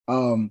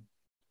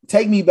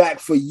Take me back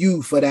for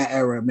you for that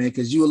era, man,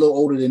 because you're a little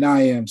older than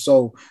I am.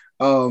 So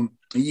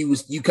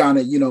you kind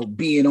of,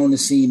 being on the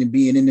scene and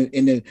being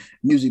in the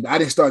music. I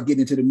didn't start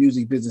getting into the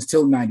music business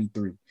till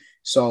 93.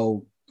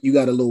 So you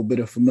got a little bit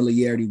of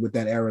familiarity with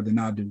that era than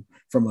I do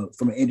from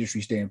an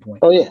industry standpoint.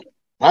 Oh yeah.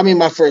 I mean,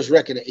 my first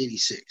record in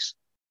 86,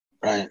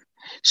 right?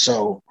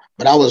 So,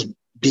 but I was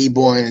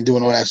b-boying and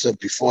doing all that stuff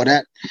before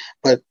that.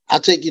 But I'll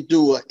take you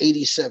through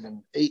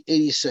 87,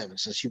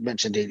 since you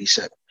mentioned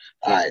 87.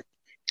 All right.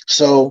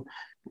 So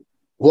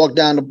walk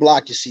down the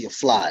block, you see a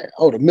flyer.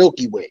 Oh, the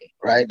Milky Way,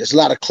 right? There's a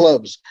lot of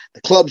clubs.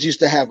 The clubs used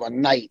to have a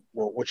night,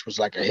 which was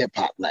like a hip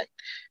hop night,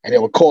 and they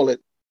would call it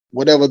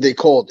whatever they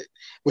called it,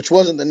 which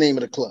wasn't the name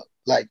of the club.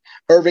 Like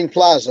Irving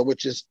Plaza,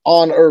 which is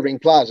on Irving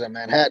Plaza in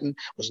Manhattan,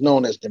 was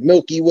known as the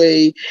Milky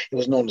Way. It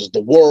was known as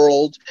the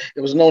World.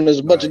 It was known as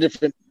a bunch of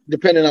different,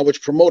 depending on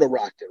which promoter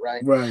rocked it,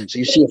 right? Right. So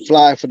you see a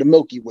flyer for the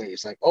Milky Way.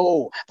 It's like,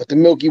 oh, but the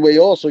Milky Way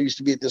also used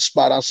to be at this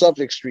spot on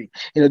Suffolk Street.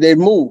 They'd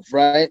move,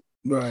 right?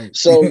 Right.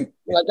 So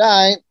like,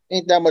 I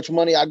ain't that much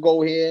money. I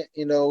go here,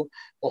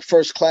 or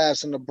First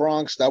Class in the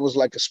Bronx. That was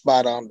like a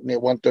spot on near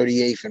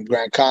 138th and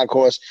Grand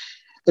Concourse.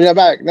 Let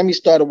me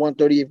start at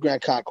 138th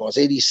Grand Concourse,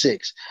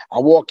 86. I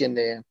walk in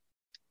there,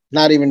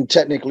 not even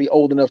technically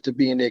old enough to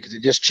be in there because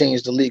it just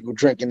changed the legal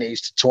drinking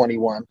age to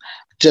 21.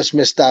 Just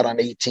missed out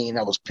on 18.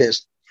 I was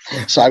pissed.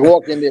 So I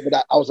walked in there,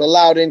 but I was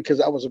allowed in because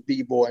I was a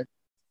B-boy.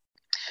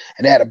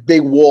 And they had a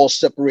big wall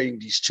separating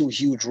these two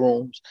huge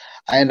rooms.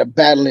 I ended up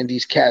battling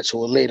these cats who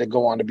would later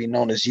go on to be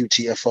known as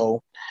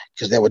UTFO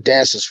because they were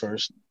dancers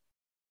first,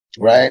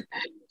 right?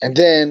 And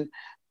then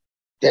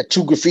they had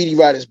two graffiti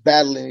writers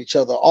battling each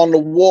other on the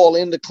wall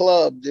in the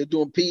club. They're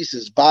doing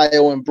pieces,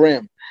 Bio and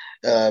Brim.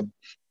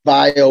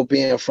 Bio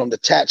being from the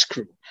Tats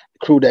crew,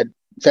 the crew that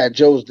Fat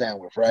Joe's down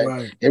with,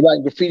 right? They're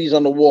writing graffitis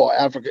on the wall.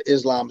 Africa,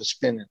 Islam is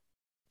spinning,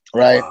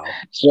 right? Wow.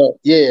 So,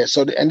 yeah.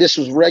 And this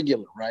was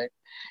regular, right?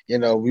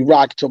 We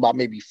rock till about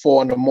maybe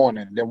 4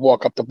 a.m, then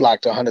walk up the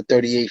block to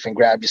 138th and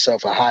grab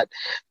yourself a hot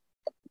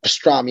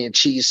pastrami and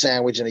cheese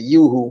sandwich and a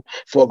Yoo-hoo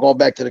before going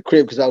back to the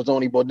crib because I was the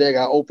only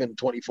bodega open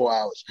 24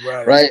 hours,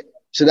 right?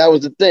 So that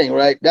was the thing,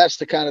 right? That's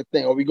the kind of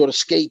thing. Or we go to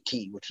Skate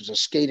Key, which was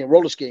a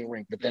roller skating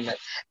rink, but then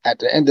at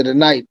the end of the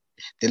night,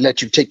 they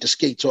let you take the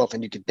skates off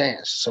and you could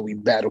dance. So we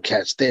battle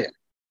cats there.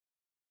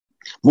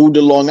 Moved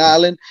to Long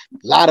Island,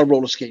 a lot of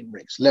roller skating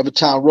rinks,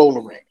 Levittown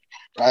roller rink,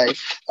 right?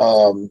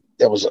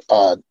 There was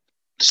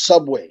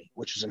Subway,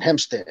 which was in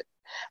Hempstead,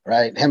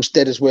 right?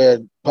 Hempstead is where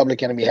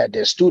Public Enemy had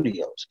their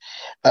studios.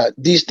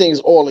 These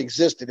things all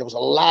existed. There was a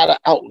lot of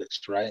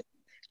outlets, right?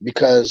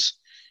 Because,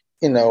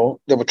 they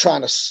were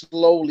trying to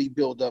slowly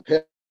build up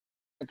hip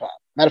hop.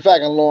 Matter of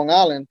fact, on Long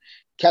Island,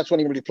 cats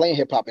weren't even really playing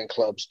hip hop in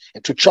clubs.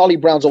 And to Charlie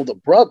Brown's older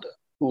brother,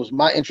 who was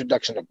my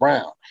introduction to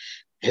Brown,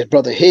 his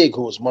brother Hig,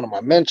 who was one of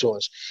my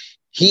mentors,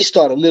 he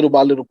started little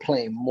by little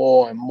playing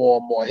more and more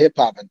and more hip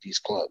hop in these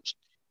clubs.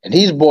 And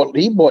he brought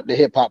the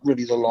hip hop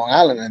really to Long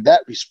Island in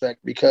that respect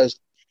because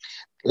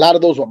a lot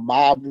of those were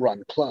mob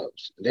run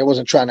clubs. They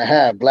wasn't trying to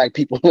have black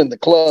people in the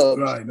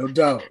clubs. Right, no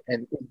doubt.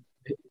 And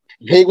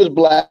he was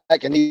black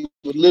and he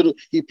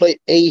played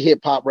a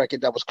hip hop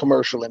record that was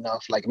commercial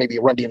enough, like maybe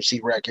a Run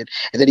DMC record.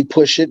 And then he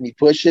pushed it.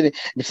 And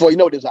before you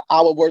know it, there was an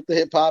hour worth of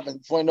hip hop. And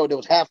before you know it, there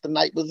was half the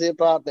night was hip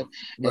hop.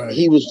 And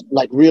he was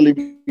like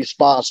really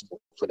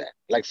responsible for that,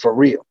 like for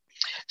real.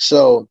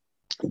 So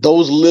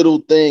those little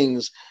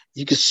things,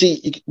 you can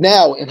see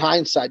now in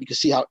hindsight, you can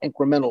see how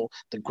incremental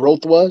the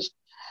growth was.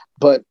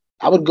 But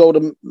I would go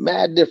to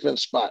mad different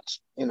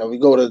spots. We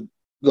go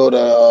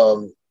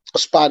to a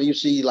spot you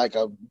see like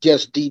a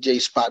guest DJ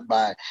spot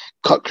by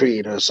Cut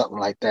Creator or something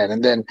like that.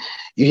 And then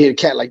you hear a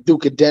cat like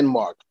Duke of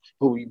Denmark,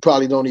 who you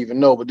probably don't even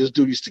know, but this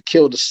dude used to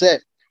kill the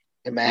set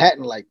in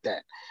Manhattan like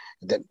that.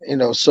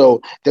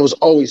 So there was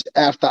always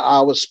after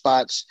hours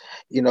spots,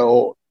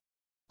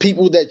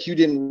 people that you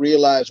didn't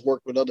realize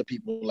worked with other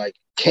people. Like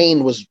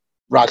Kane was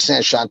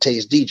Roxanne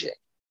Shantae's DJ.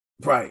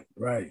 Right.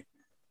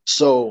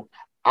 So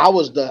I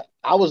was the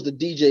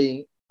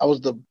DJ. I was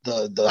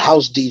the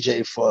house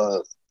DJ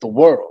for the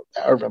World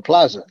at Irving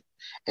Plaza,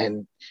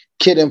 and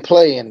Kid and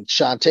Play and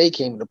Shantae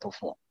came to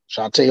perform.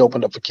 Shantae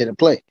opened up for Kid and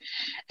Play,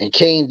 and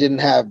Kane didn't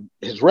have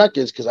his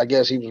records because I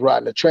guess he was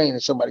riding a train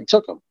and somebody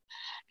took him.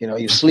 He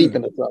was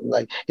sleeping or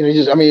something.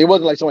 It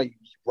wasn't like somebody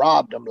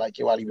robbed him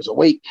while he was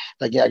awake.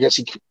 I guess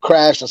he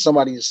crashed and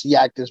somebody just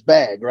yacked his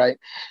bag, right?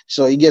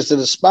 So he gets to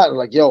the spot and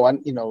like, yo,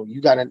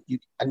 you got any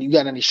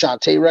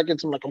Shantae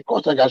records? I'm like, of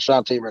course I got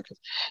Shantae records.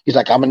 He's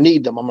like, I'm gonna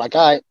need them. I'm like,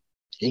 all right.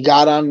 He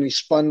got on and he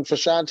spun for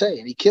Shantae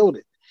and he killed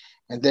it.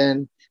 And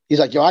then he's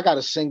like, yo, I got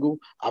a single.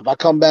 If I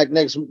come back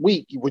next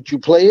week, would you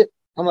play it?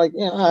 I'm like,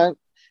 yeah, all right.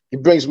 He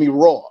brings me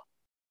Raw.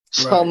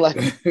 So I'm like,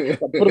 I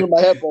put it in my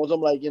headphones.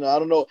 I'm like, I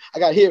don't know. I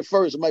got to hear it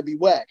first. It might be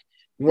whack.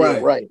 Right.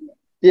 Yeah, right.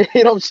 You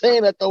know what I'm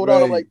saying? I throw it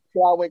on. I'm like,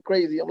 I went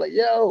crazy. I'm like,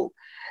 yo.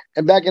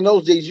 And back in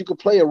those days, you could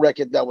play a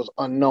record that was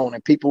unknown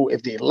and people,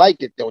 if they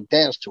liked it, they'll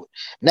dance to it.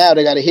 Now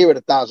they got to hear it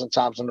 1,000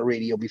 times on the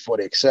radio before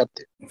they accept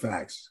it.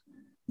 Facts.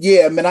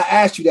 Yeah, man, I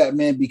asked you that,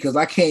 man, because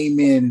I came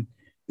in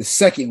the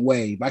second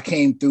wave. I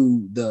came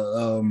through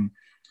the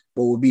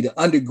what would be the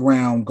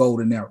underground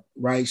golden era,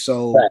 right?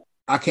 So Right.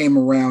 I came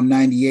around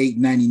 98,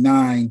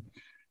 99.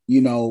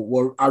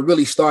 Well, I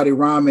really started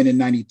rhyming in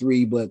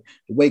 93, but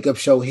the Wake Up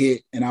Show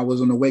hit, and I was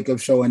on the Wake Up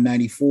Show in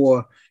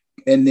 94.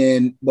 And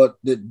then, but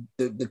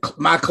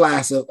my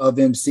class of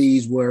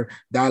MCs were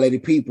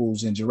Dilated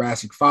Peoples and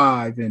Jurassic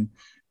 5 and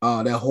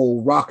that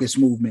whole Raucous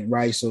movement,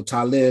 right? So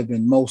Talib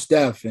and Mos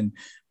Def, and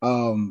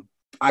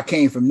I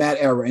came from that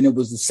era, and it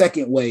was the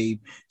second wave.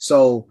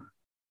 So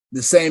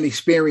the same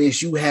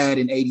experience you had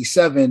in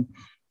 87,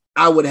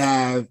 I would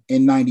have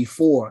in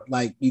 94.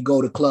 Like, you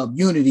go to Club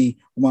Unity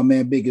with my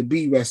man Bigger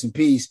B, rest in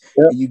peace,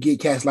 and you get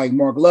cats like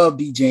Mark Love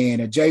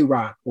DJing, or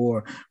J-Rock,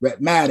 or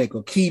Rhapmatic,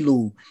 or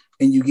Kilu,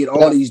 and you get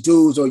all these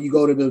dudes, or you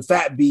go to the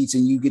Fat Beats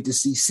and you get to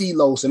see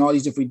C-Los and all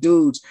these different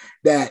dudes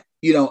that,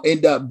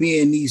 end up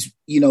being these,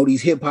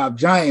 these hip hop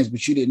giants,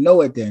 but you didn't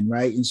know it then.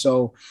 Right. And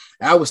so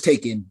I was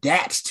taking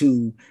DATs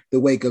to the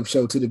Wake Up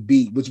Show, to the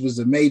Beat, which was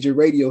a major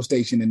radio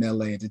station in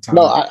LA at the time.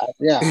 No,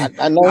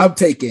 I know. I'm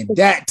taking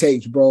DAT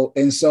tapes, bro.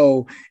 And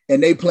so,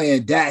 and they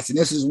playing DATs. And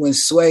this is when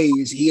Sway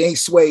he ain't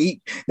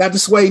Sway, not the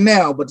Sway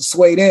now, but the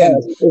Sway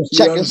then.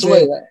 Checking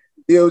Sway.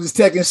 It was just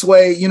Tech and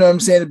Sway, you know what I'm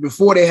saying?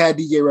 Before they had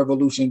DJ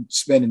Revolution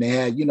spinning, they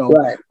had,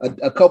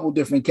 a couple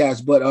different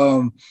cats. But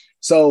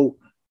so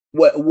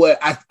what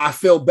I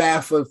feel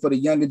bad for the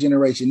younger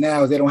generation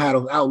now is they don't have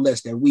those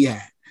outlets that we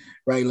had,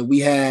 right? Like, we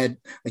had,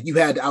 like, you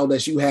had the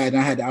outlets you had,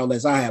 and I had the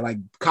outlets I had. Like,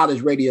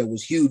 college radio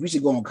was huge. We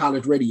should go on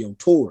college radio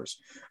tours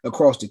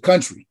across the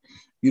country.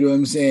 You know what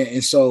I'm saying?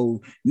 And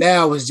so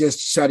now it's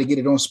just try to get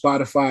it on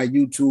Spotify,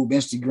 YouTube,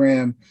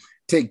 Instagram,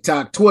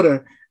 TikTok,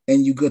 Twitter,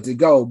 and you good to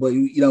go. But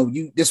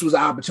this was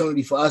an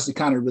opportunity for us to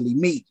kind of really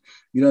meet,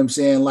 you know what I'm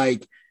saying?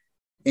 Like,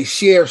 and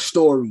share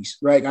stories,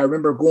 right? I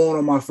remember going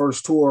on my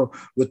first tour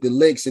with the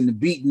Licks and the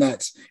Beat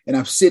Nuts, and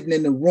I'm sitting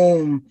in the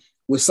room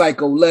with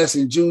Psycho Les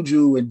and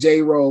Juju and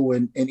J-Ro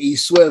and E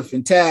Swift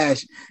and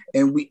Tash,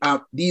 and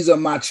these are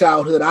my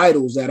childhood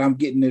idols that I'm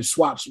getting to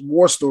swap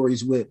war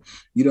stories with,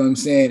 you know what I'm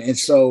saying? And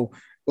so,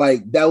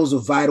 like, that was a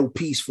vital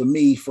piece for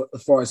me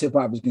as far as hip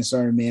hop is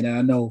concerned, man. And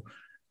I know,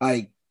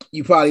 like,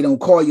 you probably don't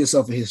call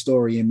yourself a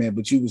historian, man,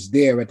 but you was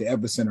there at the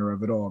epicenter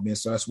of it all, man.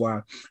 So that's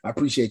why I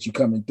appreciate you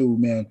coming through,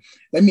 man.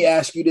 Let me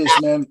ask you this,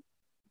 man,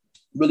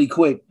 really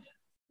quick.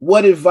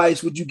 What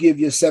advice would you give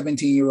your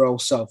 17-year-old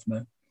self,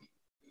 man?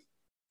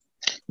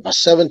 My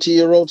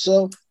 17-year-old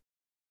self?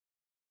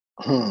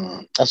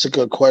 That's a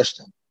good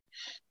question.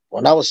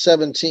 When I was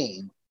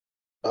 17,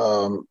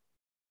 what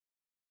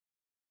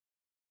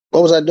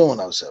was I doing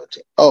when I was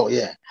 17? Oh,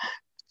 yeah.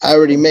 I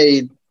already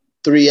made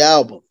 3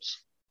 albums.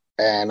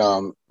 And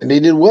they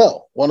did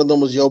well. One of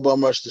them was Yo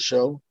Bum Rush the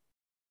Show.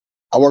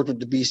 I worked with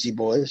the Beastie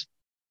Boys.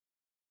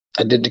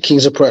 I did the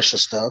Kings of Prussia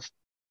stuff.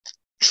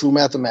 True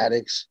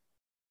Mathematics.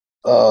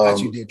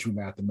 You did True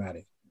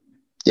Mathematics.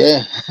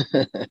 Yeah.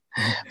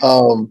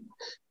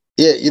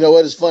 Yeah, you know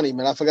what? It's funny,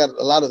 man. I forgot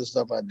a lot of the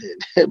stuff I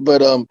did. But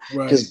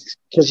because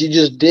you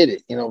just did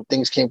it.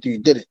 Things came to you,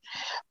 did it.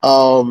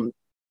 I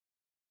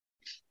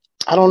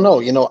don't know.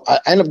 I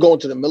ended up going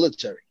to the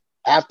military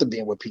after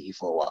being with PE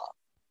for a while.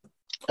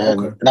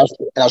 And I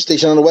was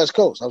stationed on the West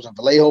Coast. I was in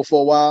Vallejo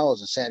for a while. I was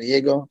in San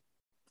Diego.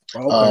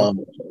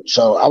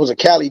 So I was a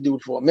Cali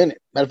dude for a minute.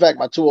 Matter of fact,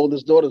 my 2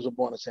 oldest daughters were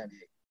born in San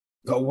Diego.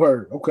 Oh,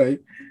 word. Okay.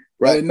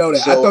 Right. I didn't know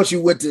that. So, I thought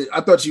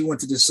you went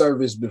to the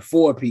service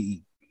before PE.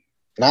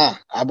 Nah,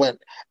 I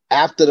went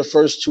after the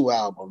first 2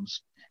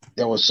 albums.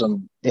 There was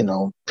some,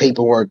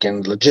 paperwork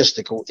and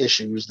logistical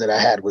issues that I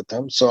had with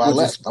them. So I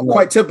left. I'm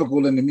quite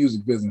typical in the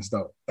music business,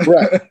 though.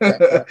 Right.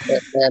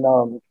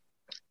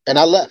 And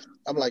I left.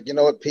 I'm like, you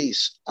know what?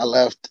 Peace. I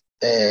left,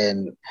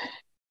 and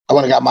I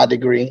went and got my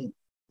degree,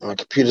 my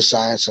computer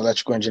science,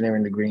 electrical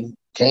engineering degree.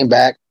 Came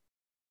back,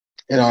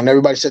 and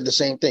everybody said the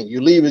same thing.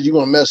 You leave, you're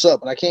gonna mess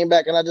up. And I came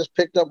back and I just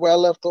picked up where I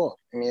left off.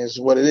 I mean, it's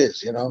what it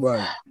is,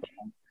 Right.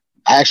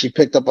 I actually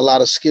picked up a lot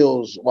of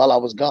skills while I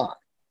was gone,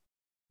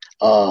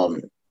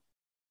 and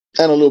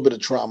a little bit of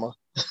trauma.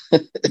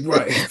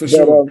 Right, for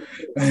sure.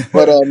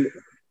 But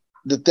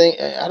the thing,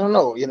 I don't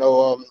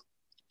know,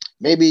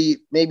 maybe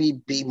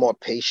be more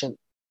patient.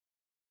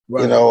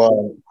 Right.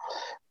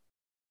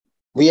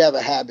 We have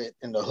a habit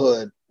in the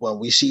hood when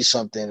we see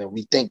something and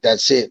we think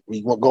that's it,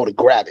 we will go to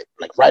grab it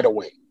like right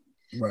away.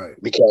 Right.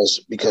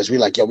 Because we're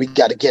like, yo, we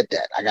got to get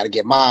that. I got to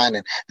get mine,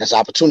 and that's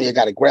opportunity. I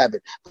got to grab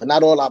it. But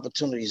not all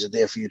opportunities are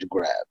there for you to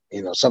grab.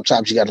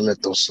 Sometimes you got to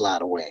let those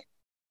slide away.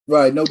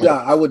 Right. No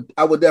doubt.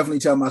 I would definitely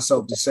tell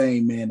myself the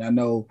same, man. I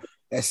know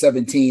at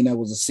 17, I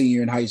was a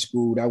senior in high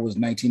school. That was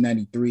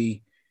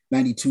 1993,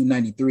 92,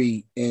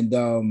 93.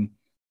 And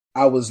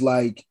I was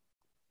like,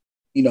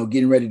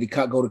 getting ready to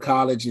go to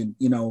college, and,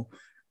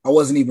 I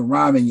wasn't even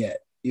rhyming yet.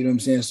 You know what I'm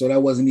saying? So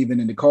that wasn't even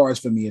in the cards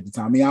for me at the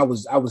time. I mean, I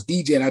was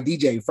DJing. I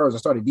DJed first. I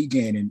started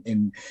DJing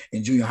in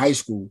junior high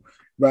school,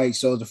 right?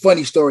 So it's a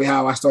funny story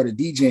how I started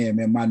DJing,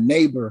 man. My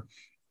neighbor,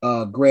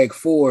 Greg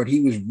Ford,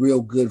 he was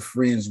real good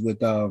friends with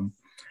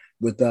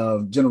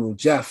General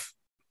Jeff.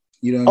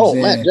 You know what I'm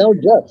Oh man, saying?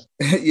 General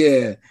Jeff.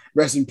 Yeah,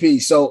 rest in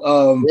peace. So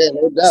Yeah,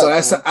 no so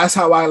doubt, man. that's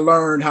how I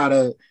learned how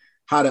to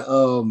how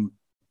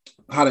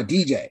to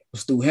DJ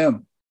was through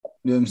him.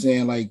 You know what I'm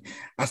saying? Like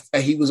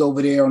he was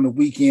over there on the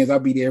weekends.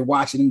 I'd be there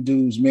watching them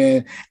dudes,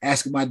 man,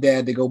 asking my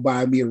dad to go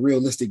buy me a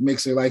realistic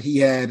mixer like he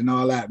had and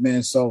all that,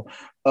 man. So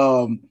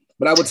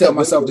but I would tell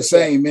myself the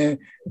same, man.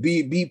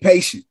 Be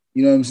patient.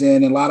 You know what I'm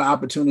saying? And a lot of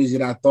opportunities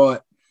that I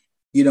thought,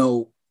 you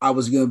know, I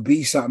was gonna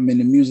be something in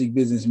the music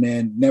business,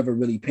 man, never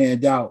really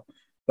panned out.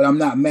 But I'm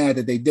not mad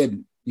that they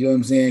didn't. You know what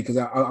I'm saying? Because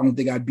I don't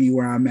think I'd be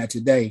where I'm at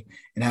today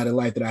and had the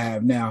life that I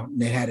have now.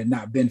 And had it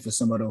not been for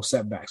some of those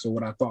setbacks or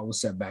what I thought was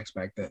setbacks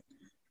back then.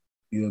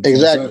 You know what I'm saying?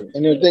 Exactly.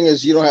 And the thing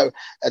is, you don't have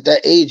at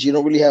that age, you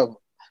don't really have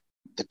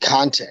the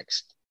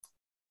context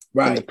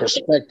and the Right.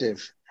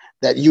 perspective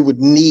that you would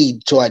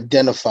need to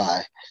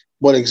identify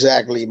what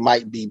exactly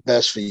might be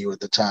best for you at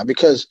the time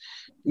because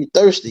you're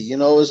thirsty, you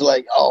know, it's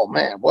like, oh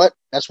man, what?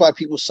 That's why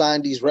people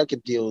sign these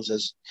record deals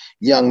as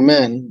young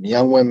men,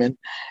 young women,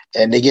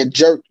 and they get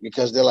jerked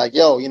because they're like,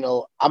 yo, you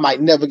know, I might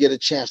never get a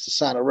chance to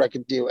sign a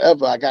record deal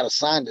ever. I got to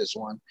sign this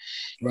one.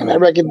 And that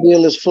Right. record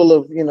deal is full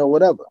of, you know,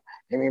 whatever.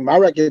 I mean, my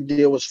record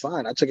deal was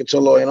fine. I took it to a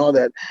lawyer and all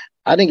that.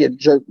 I didn't get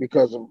jerked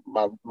because of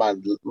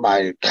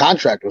my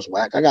contract was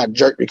whack. I got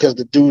jerked because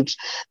the dudes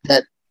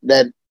that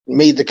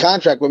made the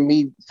contract with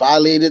me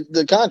violated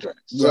the contract.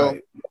 So,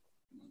 Right.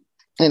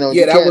 you know,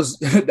 Yeah, you that can't. was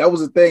that was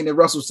the thing that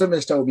Russell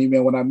Simmons told me,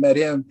 man, when I met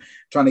him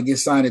trying to get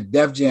signed at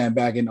Def Jam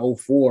back in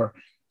 '04.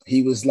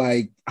 He was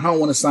like, I don't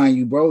want to sign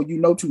you, bro. You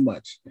know too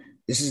much.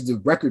 This is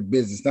the record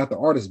business, not the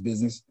artist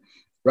business.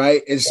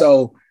 Right. And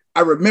so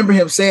I remember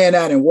him saying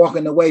that and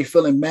walking away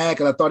feeling mad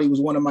because I thought he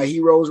was one of my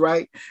heroes,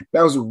 right?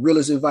 That was the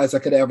realest advice I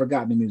could have ever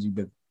gotten in the music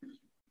business.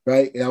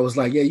 Right. And I was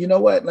like, yeah, you know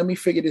what? Let me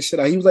figure this shit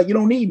out. He was like, you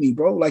don't need me,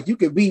 bro. Like, you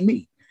could be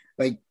me.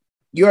 Like,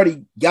 you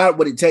already got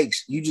what it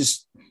takes. You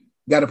just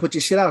got to put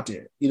your shit out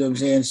there. You know what I'm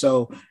saying?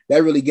 So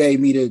that really gave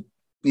me the,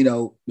 you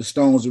know, the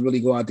stones to really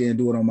go out there and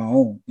do it on my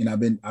own. And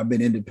I've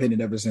been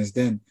independent ever since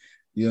then.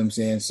 You know what I'm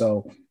saying?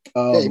 So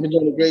Yeah, you've been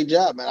doing a great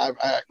job, man.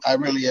 I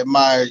really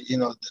admire, you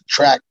know, the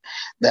track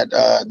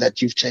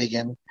that you've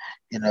taken,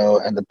 you know,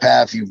 and the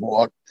path you've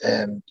walked.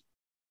 And,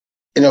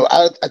 you know,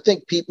 I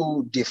think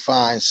people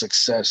define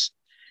success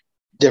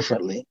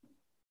differently.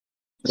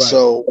 right.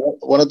 So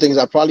one of the things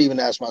I probably even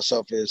ask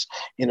myself is,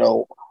 you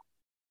know,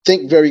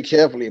 think very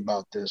carefully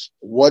about this.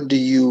 What do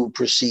you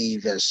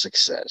perceive as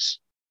success?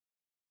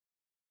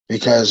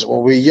 Because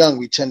when we're young,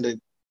 we tend to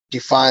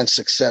define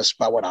success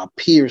by what our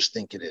peers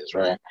think it is,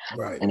 right?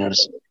 Right. You know,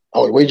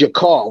 oh, where's your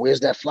car?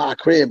 Where's that fly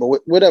crib? Or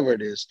whatever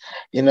it is,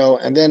 you know,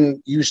 and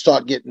then you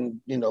start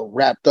getting, you know,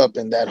 wrapped up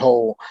in that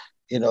whole,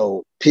 you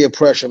know, peer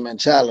pressure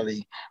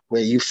mentality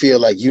where you feel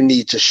like you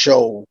need to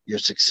show your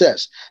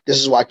success. This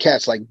is why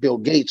cats like Bill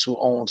Gates, who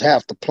owns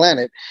half the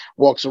planet,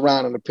 walks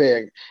around in a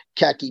pair of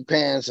khaki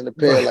pants and a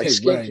pair of like Right.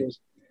 Right. Skechers.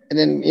 And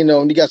then, you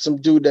know, and you got some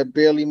dude that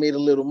barely made a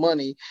little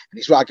money and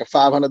he's rocking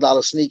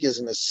 $500 sneakers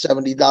and a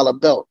 $70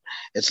 belt.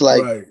 It's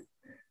like, Right.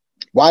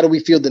 why do we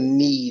feel the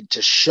need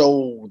to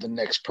show the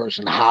next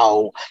person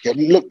how, you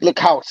know, look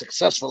how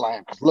successful I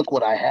am, because look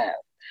what I have.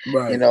 You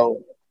Right.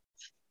 know,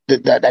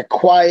 that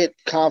quiet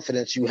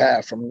confidence you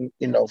have from,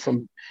 you know,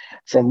 from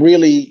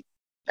really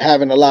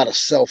having a lot of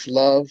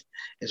self-love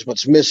is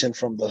what's missing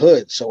from the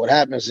hood. So what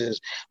happens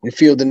is we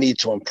feel the need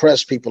to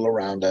impress people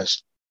around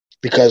us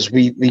because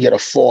we get a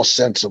false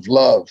sense of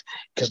love,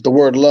 because the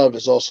word love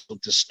is also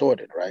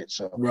distorted, right?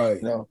 So, Right.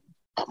 you know,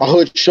 my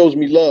hood shows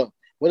me love.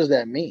 What does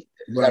that mean?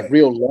 Is that Right.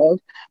 real love?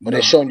 But they're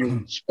No. showing you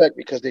respect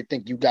because they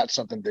think you got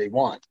something they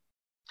want.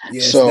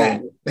 Yes,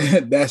 that.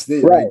 So, That's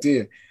it right right.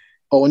 there.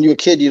 But when you're a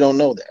kid, you don't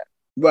know that.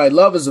 Right.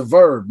 Love is a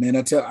verb, man.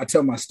 I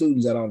tell my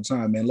students that all the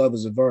time, man. Love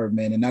is a verb,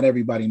 man, and not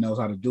everybody knows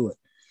how to do it.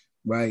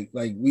 Right.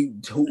 Like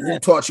who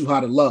taught you how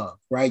to love,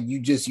 right?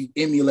 You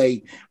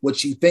emulate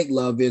what you think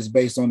love is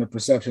based on the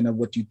perception of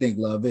what you think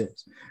love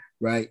is.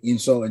 Right. And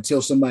so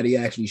until somebody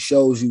actually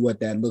shows you what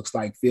that looks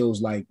like,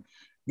 feels like,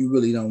 you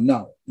really don't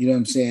know. You know what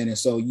I'm saying? And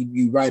so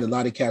you right, a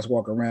lot of cats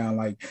walk around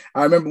like,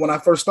 I remember when I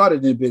first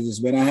started in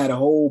business, man, I had a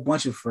whole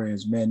bunch of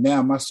friends, man.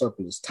 Now my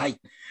circle is tight.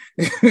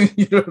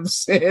 You know what I'm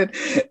saying?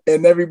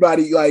 And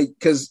everybody like,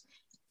 because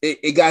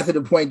it got to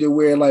the point to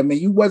where like, man,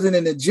 you wasn't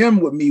in the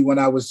gym with me when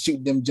I was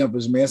shooting them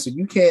jumpers, man. So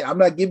you can't, I'm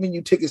not giving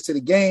you tickets to the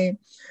game.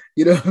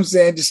 You know what I'm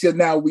saying? Just because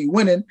now we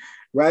winning,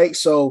 right?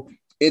 So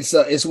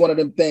it's one of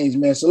them things,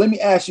 man. So let me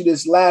ask you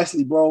this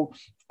lastly, bro.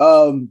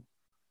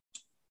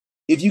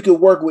 If you could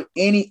work with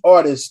any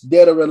artist,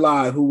 dead or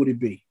alive, who would it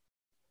be?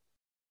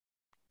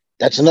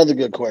 That's another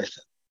good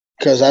question,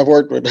 because I've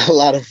worked with a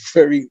lot of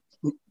very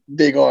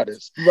big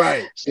artists.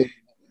 Right. So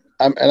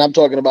I'm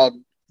talking about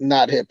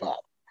not hip hop.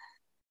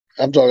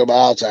 I'm talking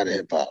about outside of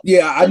hip hop.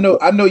 Yeah, I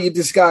know your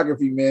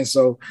discography, man.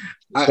 So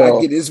I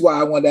get it. This is why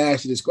I wanted to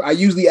ask you this. I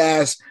usually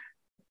ask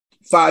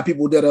 5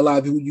 people dead or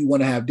alive who you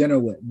want to have dinner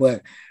with,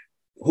 but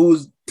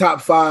who's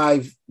top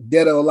 5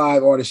 dead or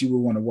alive artists you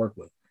would want to work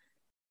with?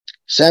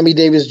 Sammy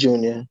Davis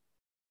Jr.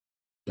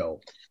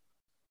 Dope.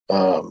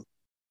 I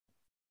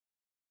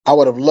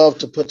would have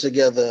loved to put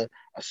together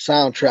a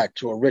soundtrack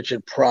to a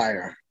Richard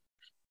Pryor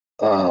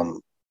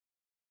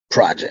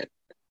project.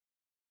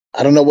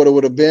 I don't know what it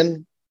would have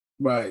been,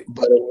 Right.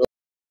 but it